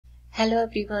Hello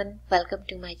everyone, welcome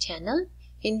to my channel.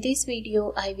 In this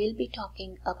video, I will be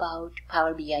talking about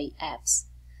Power BI apps.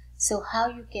 So how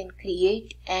you can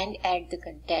create and add the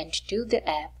content to the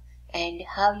app and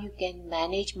how you can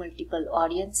manage multiple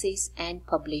audiences and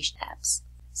published apps.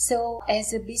 So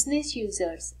as a business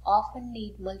users often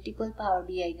need multiple Power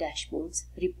BI dashboards,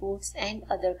 reports and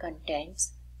other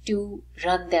contents to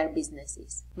run their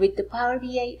businesses. With the Power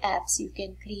BI apps, you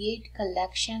can create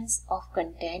collections of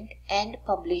content and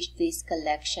publish these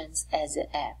collections as an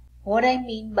app. What I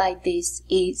mean by this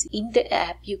is in the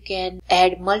app you can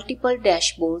add multiple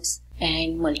dashboards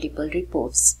and multiple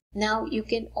reports. Now you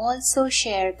can also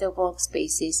share the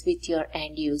workspaces with your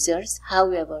end users.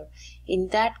 However, in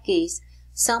that case,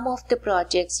 some of the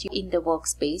projects in the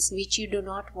workspace which you do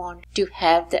not want to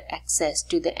have the access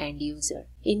to the end user.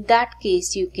 In that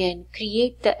case, you can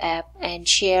create the app and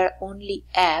share only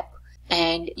app,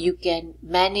 and you can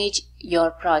manage your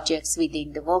projects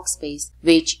within the workspace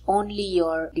which only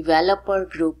your developer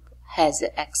group has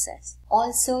access.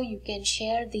 Also, you can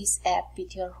share this app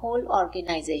with your whole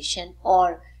organization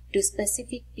or to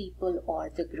specific people or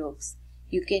the groups.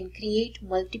 You can create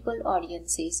multiple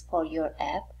audiences for your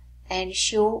app and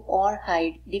show or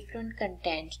hide different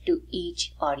content to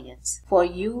each audience. For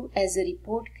you as a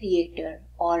report creator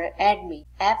or admin,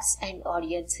 apps and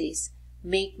audiences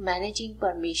make managing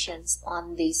permissions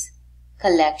on these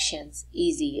collections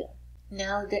easier.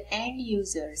 Now the end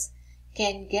users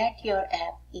can get your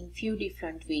app in few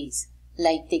different ways,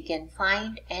 like they can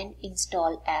find and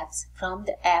install apps from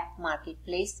the app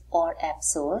marketplace or app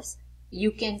source.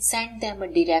 You can send them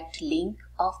a direct link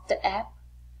of the app.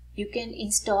 You can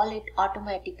install it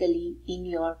automatically in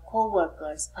your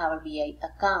co-workers' Power BI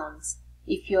accounts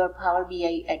if your Power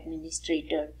BI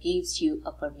administrator gives you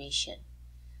a permission.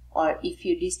 Or if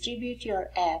you distribute your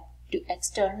app to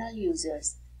external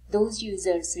users, those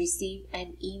users receive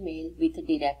an email with a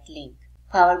direct link.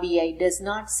 Power BI does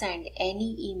not send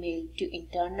any email to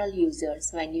internal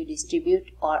users when you distribute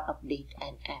or update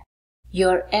an app.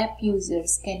 Your app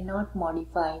users cannot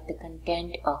modify the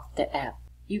content of the app.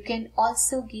 You can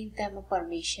also give them a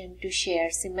permission to share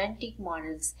semantic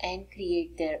models and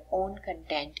create their own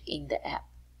content in the app.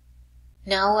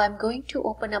 Now I'm going to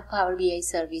open a Power BI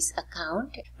service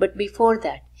account, but before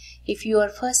that, if you are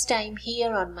first time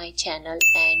here on my channel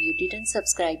and you didn't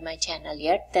subscribe my channel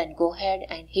yet, then go ahead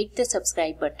and hit the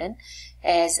subscribe button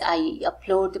as I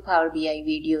upload the Power BI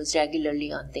videos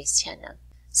regularly on this channel.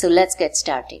 So let's get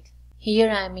started.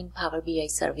 Here I am in Power BI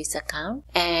service account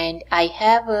and I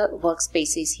have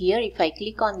workspaces here. If I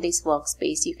click on this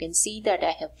workspace, you can see that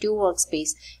I have two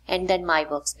workspaces and then my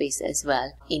workspace as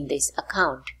well in this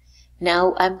account.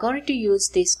 Now I'm going to use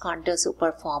this Contours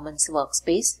Performance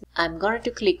workspace. I'm going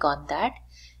to click on that,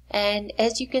 and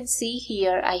as you can see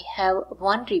here, I have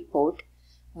one report,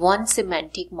 one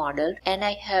semantic model, and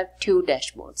I have two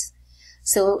dashboards.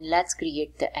 So let's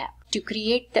create the app. To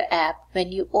create the app,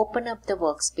 when you open up the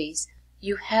workspace,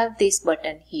 you have this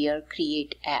button here,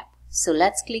 Create App. So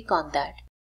let's click on that.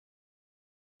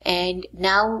 And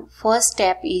now first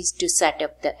step is to set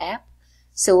up the app.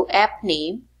 So app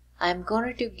name, I'm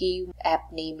going to give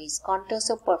app name is Contours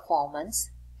of Performance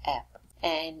app.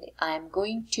 And I'm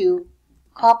going to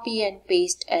copy and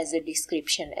paste as a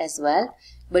description as well,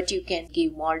 but you can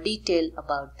give more detail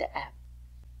about the app.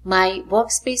 My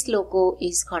workspace logo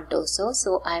is Contoso,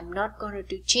 so I'm not going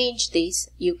to change this.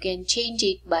 You can change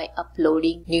it by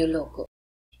uploading new logo.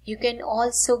 You can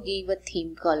also give a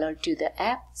theme color to the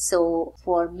app. So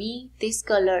for me, this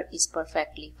color is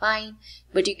perfectly fine,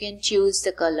 but you can choose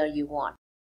the color you want.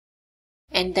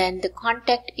 And then the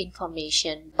contact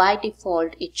information, by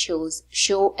default it shows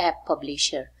Show App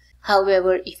Publisher.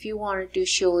 However, if you wanted to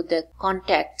show the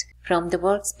contact from the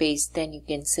workspace, then you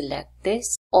can select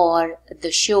this, or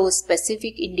the show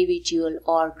specific individual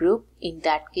or group. In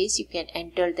that case, you can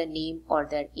enter the name or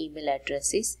their email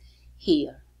addresses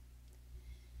here.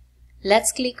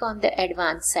 Let's click on the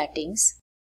advanced settings.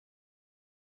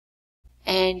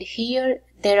 And here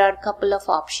there are a couple of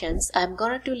options. I'm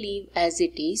going to leave as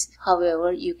it is.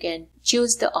 However, you can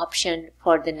choose the option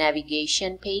for the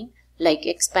navigation pane, like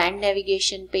expand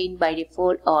navigation pane by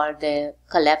default or the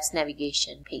collapse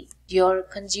navigation pane. Your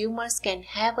consumers can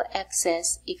have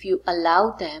access if you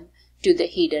allow them to the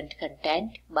hidden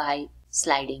content by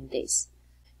sliding this.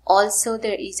 Also,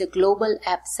 there is a global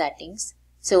app settings.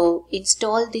 So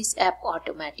install this app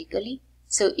automatically.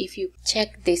 So if you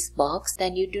check this box,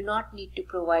 then you do not need to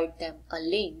provide them a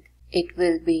link. It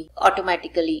will be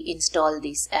automatically install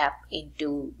this app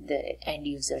into the end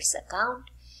user's account.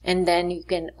 And then you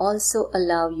can also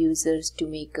allow users to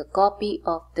make a copy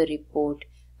of the report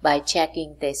by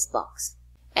checking this box.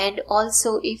 And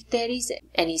also if there is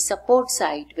any support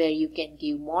site where you can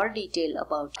give more detail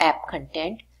about app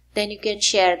content, then you can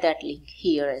share that link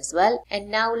here as well. And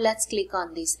now let's click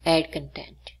on this add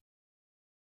content.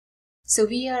 So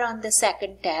we are on the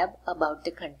second tab about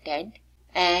the content,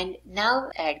 and now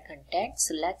add content.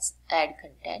 So let's add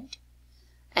content,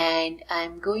 and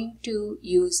I'm going to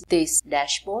use this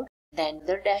dashboard, then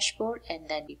the dashboard, and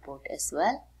then report as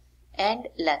well, and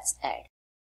let's add.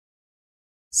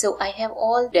 So I have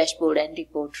all dashboard and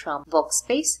report from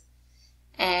workspace,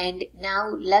 and now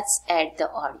let's add the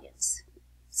audience.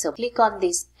 So click on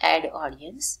this add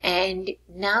audience, and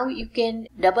now you can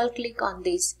double click on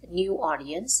this new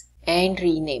audience and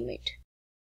rename it.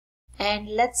 And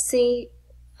let's say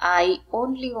I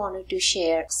only wanted to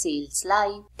share sales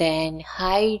live, then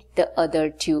hide the other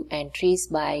two entries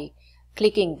by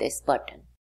clicking this button.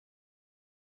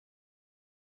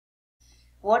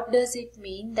 What does it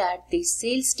mean? That the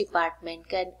sales department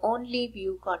can only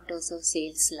view Contoso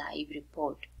Sales Live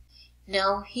report.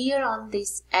 Now here on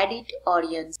this edit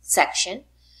audience section,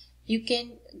 you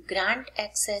can grant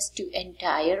access to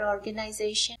entire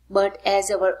organization, but as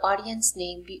our audience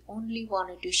name, we only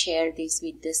wanted to share this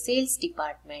with the sales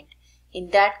department.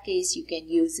 In that case, you can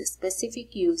use a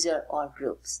specific user or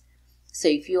groups. So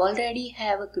if you already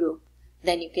have a group,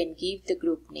 then you can give the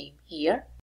group name here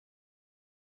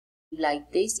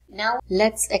like this. Now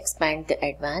let's expand the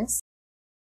advance.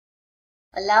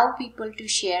 Allow people to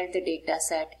share the data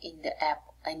set in the app,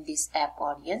 in this app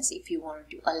audience. If you want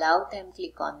to allow them,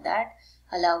 click on that.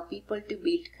 Allow people to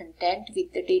build content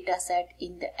with the data set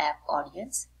in the app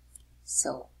audience.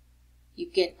 So you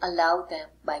can allow them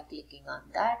by clicking on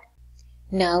that.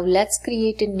 Now let's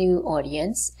create a new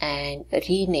audience and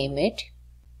rename it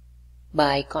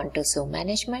by Contoso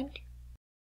Management.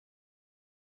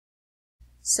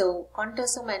 So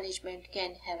Contoso Management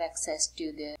can have access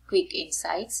to the quick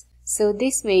insights. So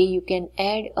this way you can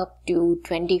add up to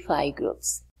 25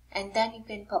 groups, and then you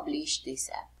can publish this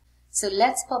app. So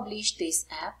let's publish this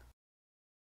app.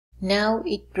 Now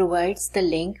it provides the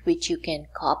link which you can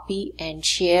copy and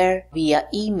share via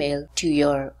email to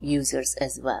your users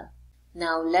as well.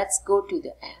 Now let's go to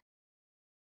the app.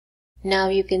 Now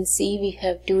you can see we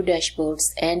have two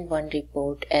dashboards and one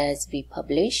report as we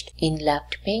published in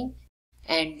left pane.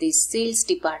 And this sales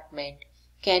department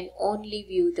can only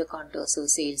view the Contoso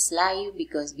Sales Live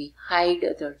because we hide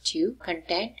other two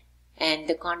content, and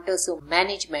the Contoso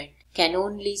Management can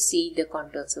only see the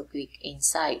Contoso Quick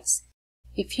Insights.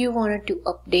 If you wanted to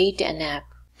update an app,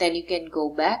 then you can go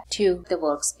back to the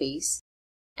workspace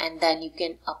and then you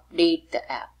can update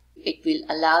the app. It will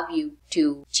allow you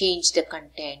to change the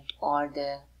content or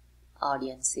the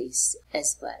audiences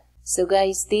as well. So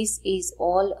guys, this is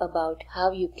all about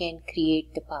how you can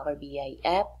create the Power BI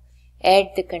app, add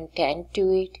the content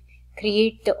to it,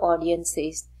 create the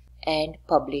audiences, and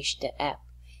publish the app.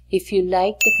 If you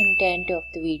like the content of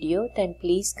the video, then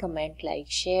please comment, like,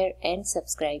 share, and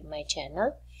subscribe my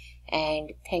channel.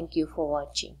 And thank you for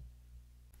watching.